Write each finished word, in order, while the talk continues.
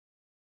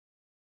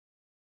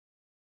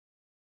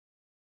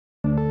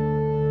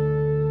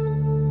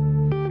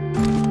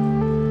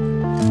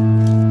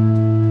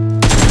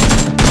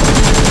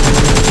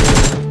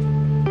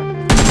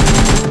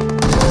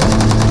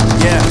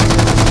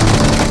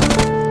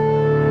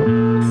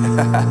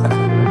Unknown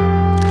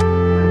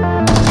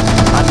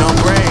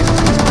Brain,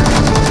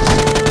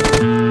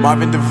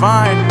 Marvin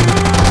Divine.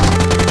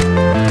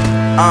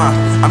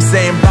 I'm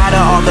saying bye to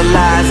all the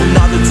lies and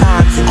all the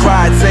times you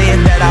cried,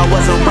 saying that I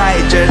wasn't right,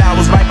 yet I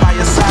was right by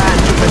your side.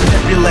 You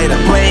manipulator,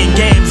 playing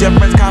games, your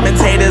friends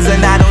commentators,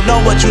 and I don't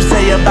know what you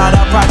say about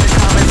our private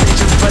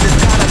conversations, but it's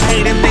kind of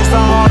hating. Thanks to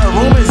all the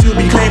rumors you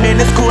be claiming.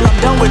 It's cool, I'm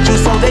done with you,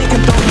 so they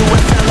can throw you a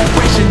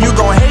celebration. You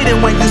gon' hate it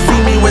when you see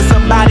me with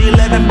somebody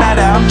living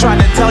better. I'm trying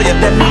to tell you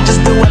that me just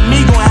doing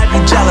me gon' have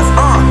you jealous.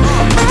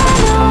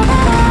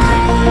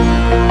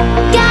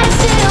 Gotta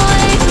stay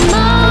away from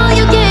all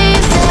your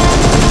games.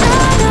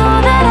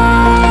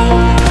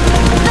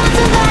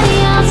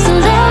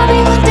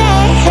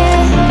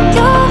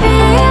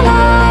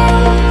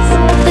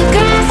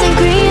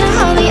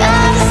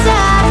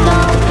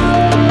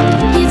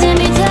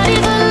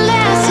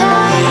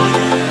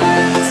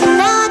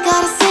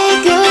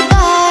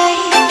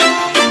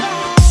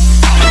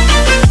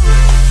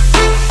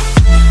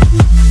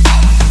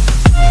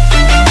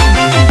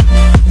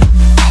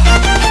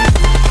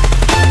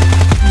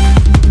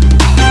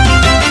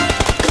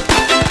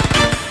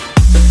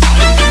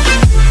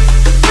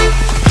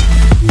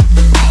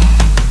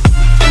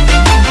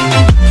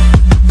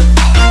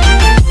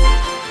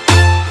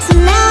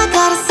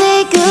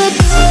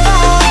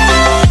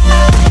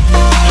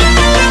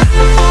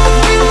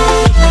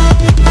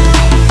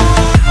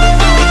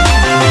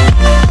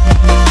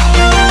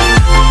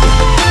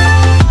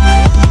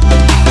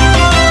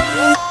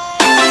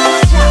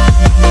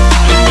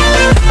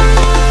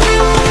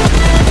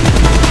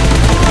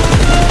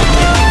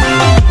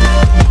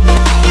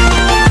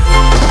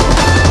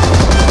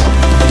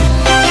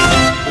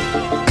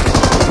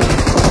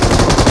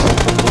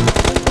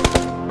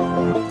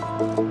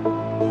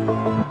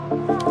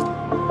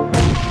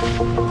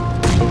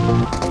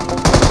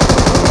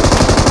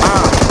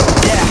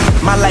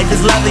 My life is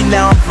lovely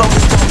now, I'm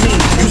focused on me.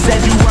 You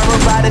said you were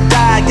about to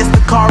die, I guess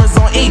the car is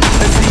on E.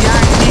 And see, I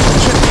ain't even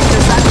tripping,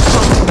 cause I just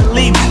chose to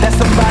believe that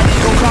somebody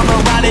gon' come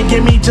around and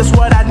give me just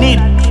what I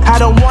need. I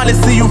don't wanna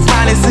see you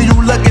finding, see you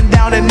looking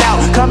down and out,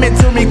 coming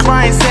to me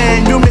crying,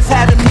 saying you miss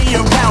having me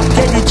around.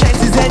 Gave you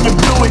chances and you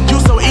blew it, you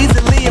so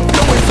easily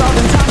influenced. All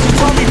the times you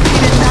told me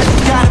beat it, now you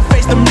gotta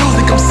face the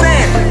music. I'm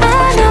saying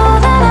I know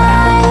that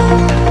I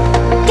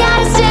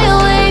gotta stay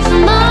away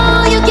from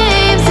all your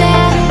games,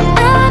 yeah.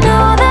 I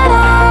know that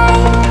I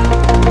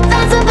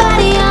found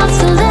somebody else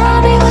to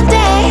love me one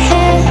day,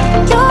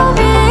 and you'll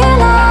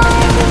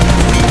realize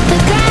the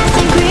grass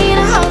ain't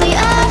greener on the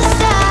other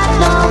side,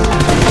 no.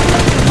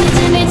 You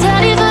did me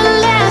dirty for the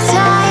last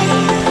time,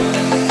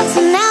 so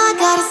now I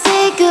gotta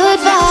say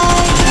goodbye.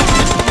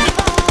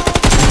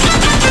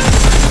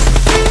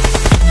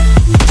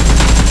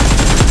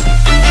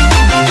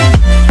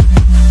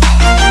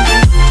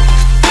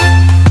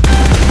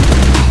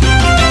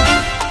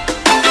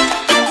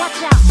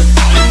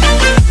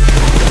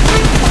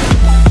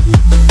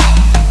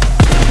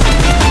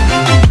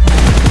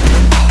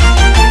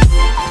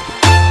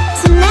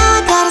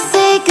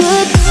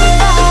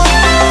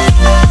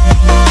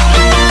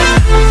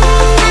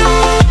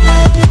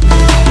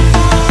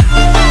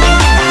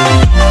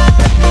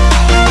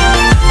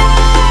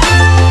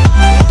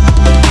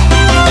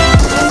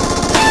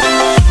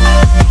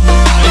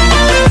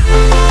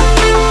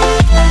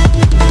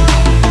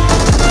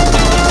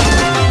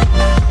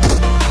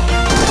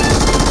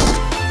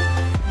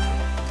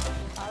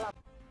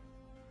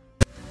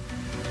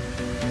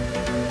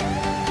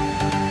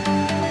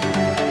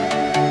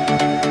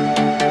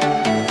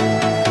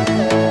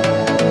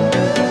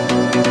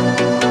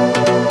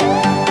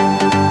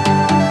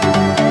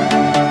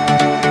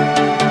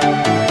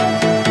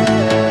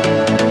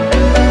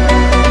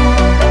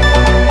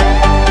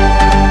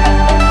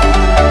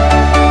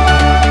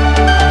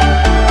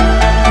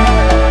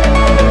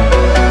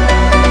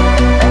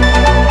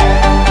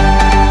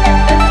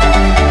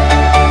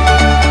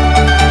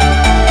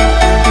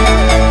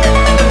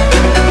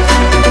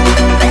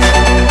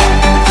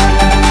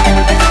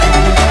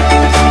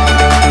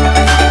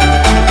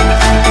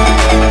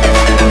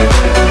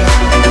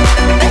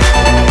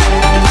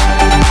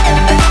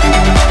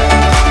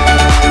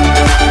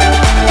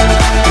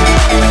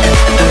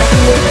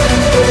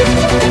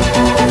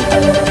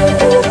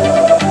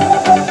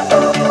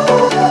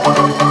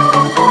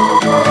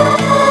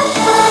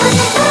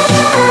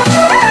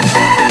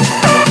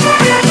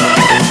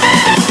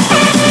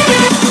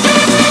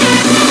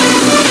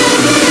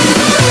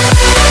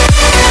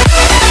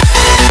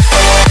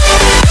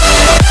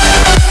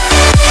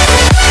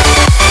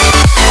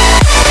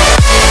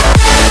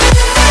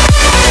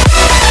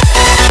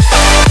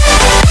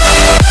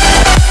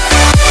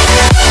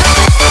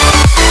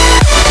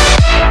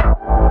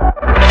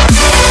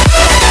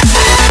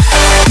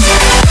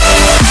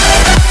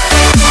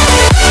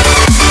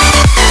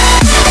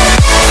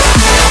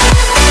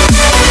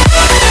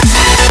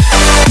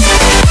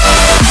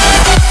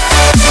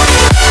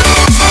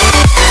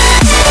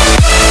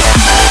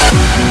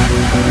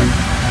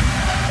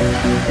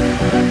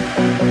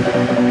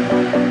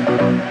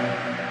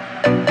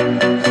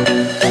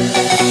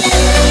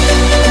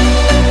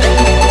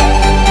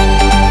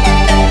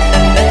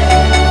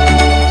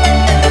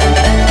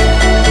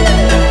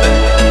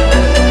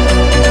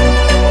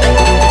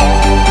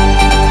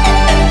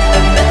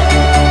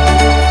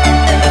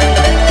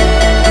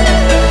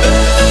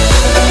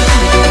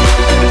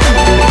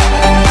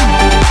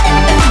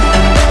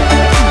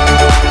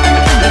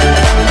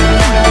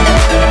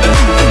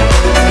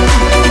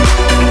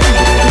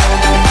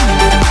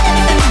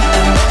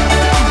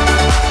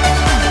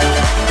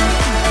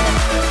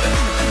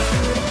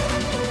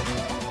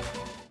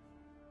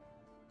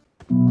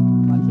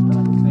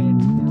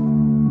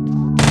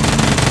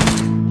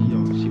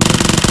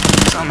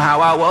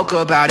 Somehow I woke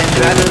up out in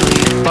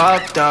Beverly,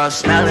 fucked up,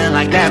 smelling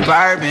like that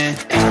bourbon,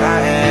 and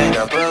I end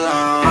up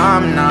alone.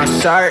 I'm not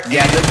certain.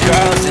 Yeah, the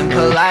girls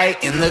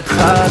impolite in the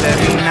club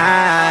every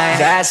night.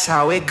 That's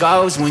how it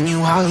goes when you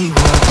Hollywood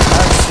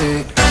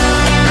perfect.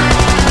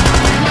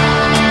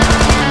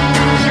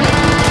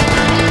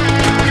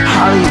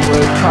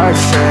 Hollywood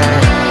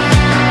perfect.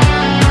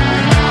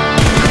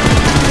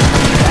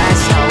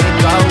 That's how it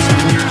goes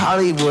when you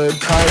Hollywood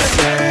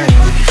perfect.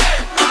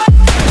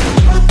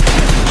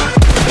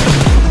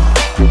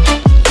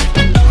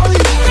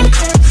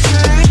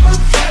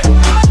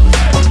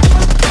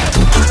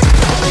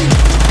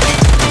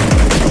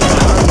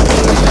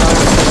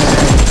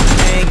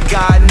 Ain't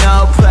got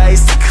no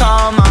place to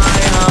call my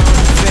own.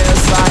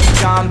 Feels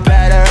like I'm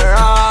better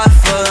off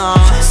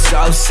alone.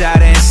 So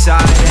sad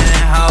inside and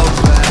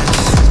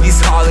hopeless.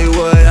 These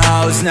Hollywood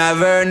hoes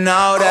never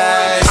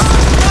notice.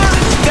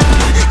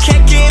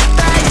 Can't get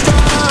back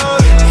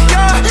home.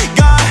 You're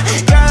gone,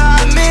 girl,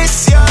 I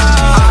miss you.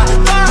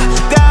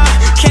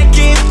 Can't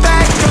get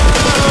back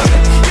home.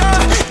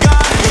 You're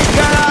gone,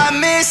 girl, I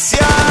miss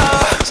you.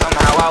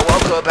 Somehow I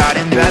woke up out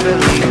in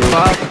Beverly,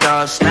 fucked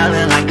up,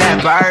 smelling like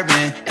that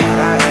bourbon, and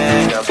I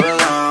end up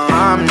alone.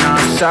 I'm not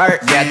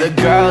certain. Yeah, the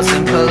girls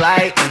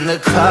impolite in the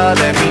club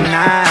every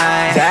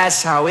night.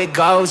 That's how it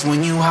goes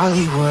when you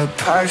Hollywood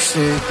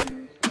perfect.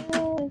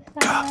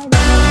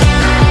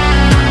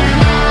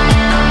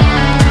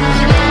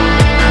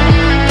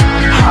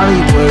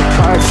 Hollywood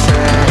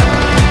perfect.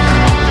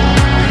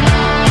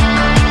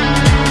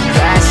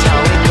 That's how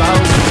it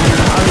goes when you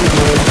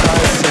Hollywood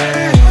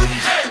perfect.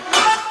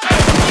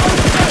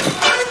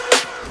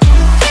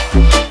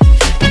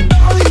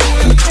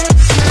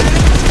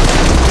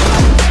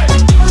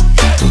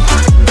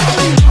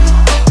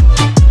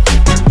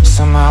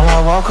 Somehow I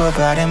woke up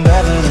out in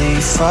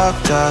Beverly,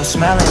 fucked up,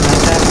 smelling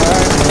like that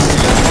bourbon.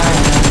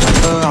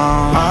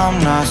 I'm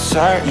not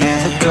certain.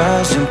 Yeah, the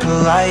girls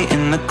impolite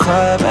in the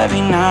club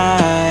every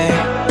night.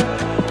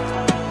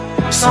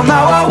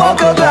 Somehow I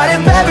woke up out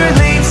in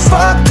Beverly,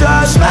 fucked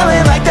up,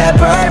 smelling like that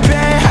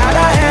bourbon. How'd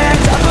I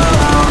end up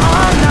alone?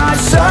 I'm not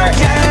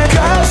certain.